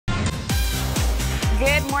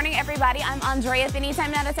Good morning, everybody. I'm Andrea Finney. Time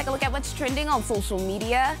now to take a look at what's trending on social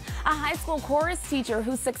media. A high school chorus teacher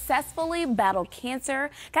who successfully battled cancer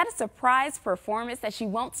got a surprise performance that she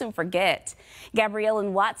won't soon forget. Gabrielle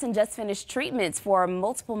Watson just finished treatments for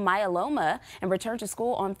multiple myeloma and returned to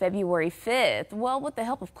school on February 5th. Well, with the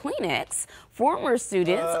help of Kleenex, former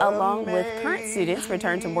students along with current students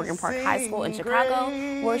returned to Morgan Park High School in Chicago,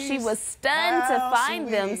 where she was stunned to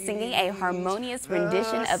find them singing a harmonious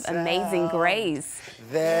rendition of Amazing Grace.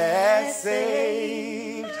 That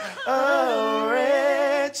saved a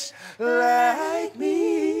wretch like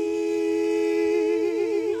me.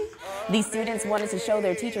 These students wanted to show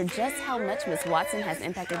their teacher just how much Miss Watson has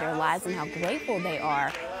impacted their lives and how grateful they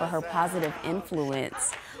are for her positive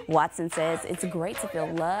influence. Watson says it's great to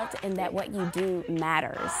feel loved and that what you do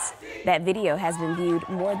matters. That video has been viewed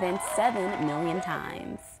more than 7 million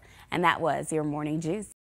times. And that was your Morning Juice.